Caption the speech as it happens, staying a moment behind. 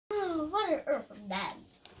what on earth from that?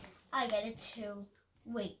 I get it too.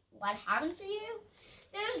 Wait, what happened to you?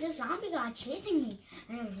 There was a zombie guy chasing me,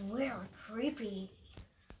 and it was really creepy.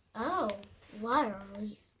 Oh, what a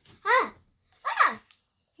relief. Ah!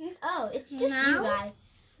 Oh, it's just you guys.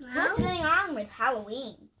 What's going on with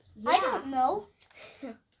Halloween? I don't know.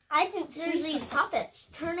 I didn't see There's these puppets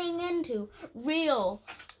turning into real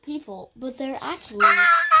people, but they're actually this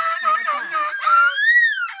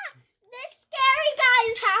scary guy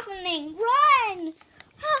is happening. Run!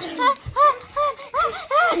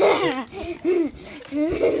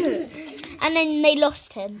 And then they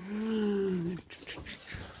lost him.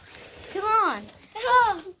 Come on.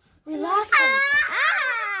 Oh, we lost him.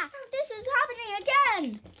 This is happening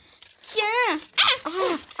again.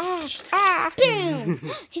 Boom!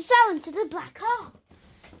 He fell into the black hole.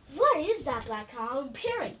 What is that black hole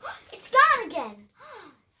appearing? It's gone again.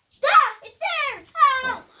 It's there.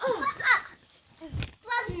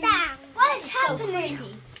 What is happening?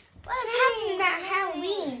 What is happening at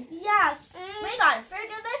Halloween? Yes, we gotta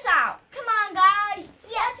figure this out. Come on, guys.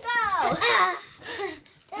 Let's go.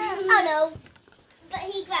 Oh no. But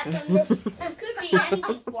he grabbed from this. It could be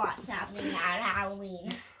anything what's happening at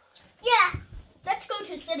Halloween. Yeah. Let's go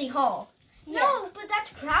to City Hall. Yeah. No, but that's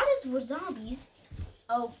crowded with zombies.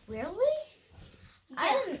 Oh, really? Yeah.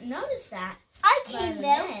 I didn't notice that. I came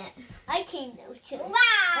there. I came there too.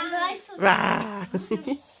 Wow. And I forgot.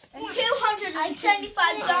 And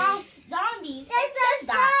 275 zombies. There's said a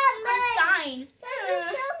that on sign. There's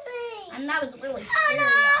something. And that was really scary.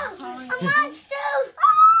 Oh no! A monster!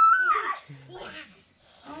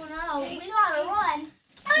 Oh no, we gotta run.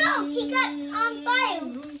 Oh no! He got on fire.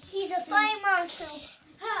 He's a fire monster.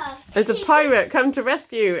 There's a pirate come to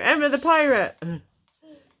rescue. Emma the pirate. Emma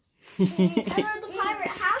the pirate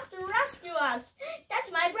has to rescue us. That's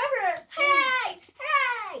my brother. Hey!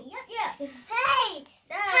 Hey! Yeah. Hey!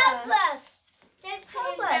 Help us! Don't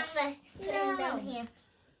Help put him us. down there. Put him down here.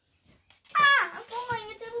 I'm falling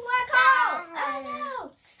into the black hole. Oh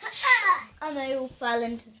no! And they all fell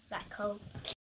into the black hole.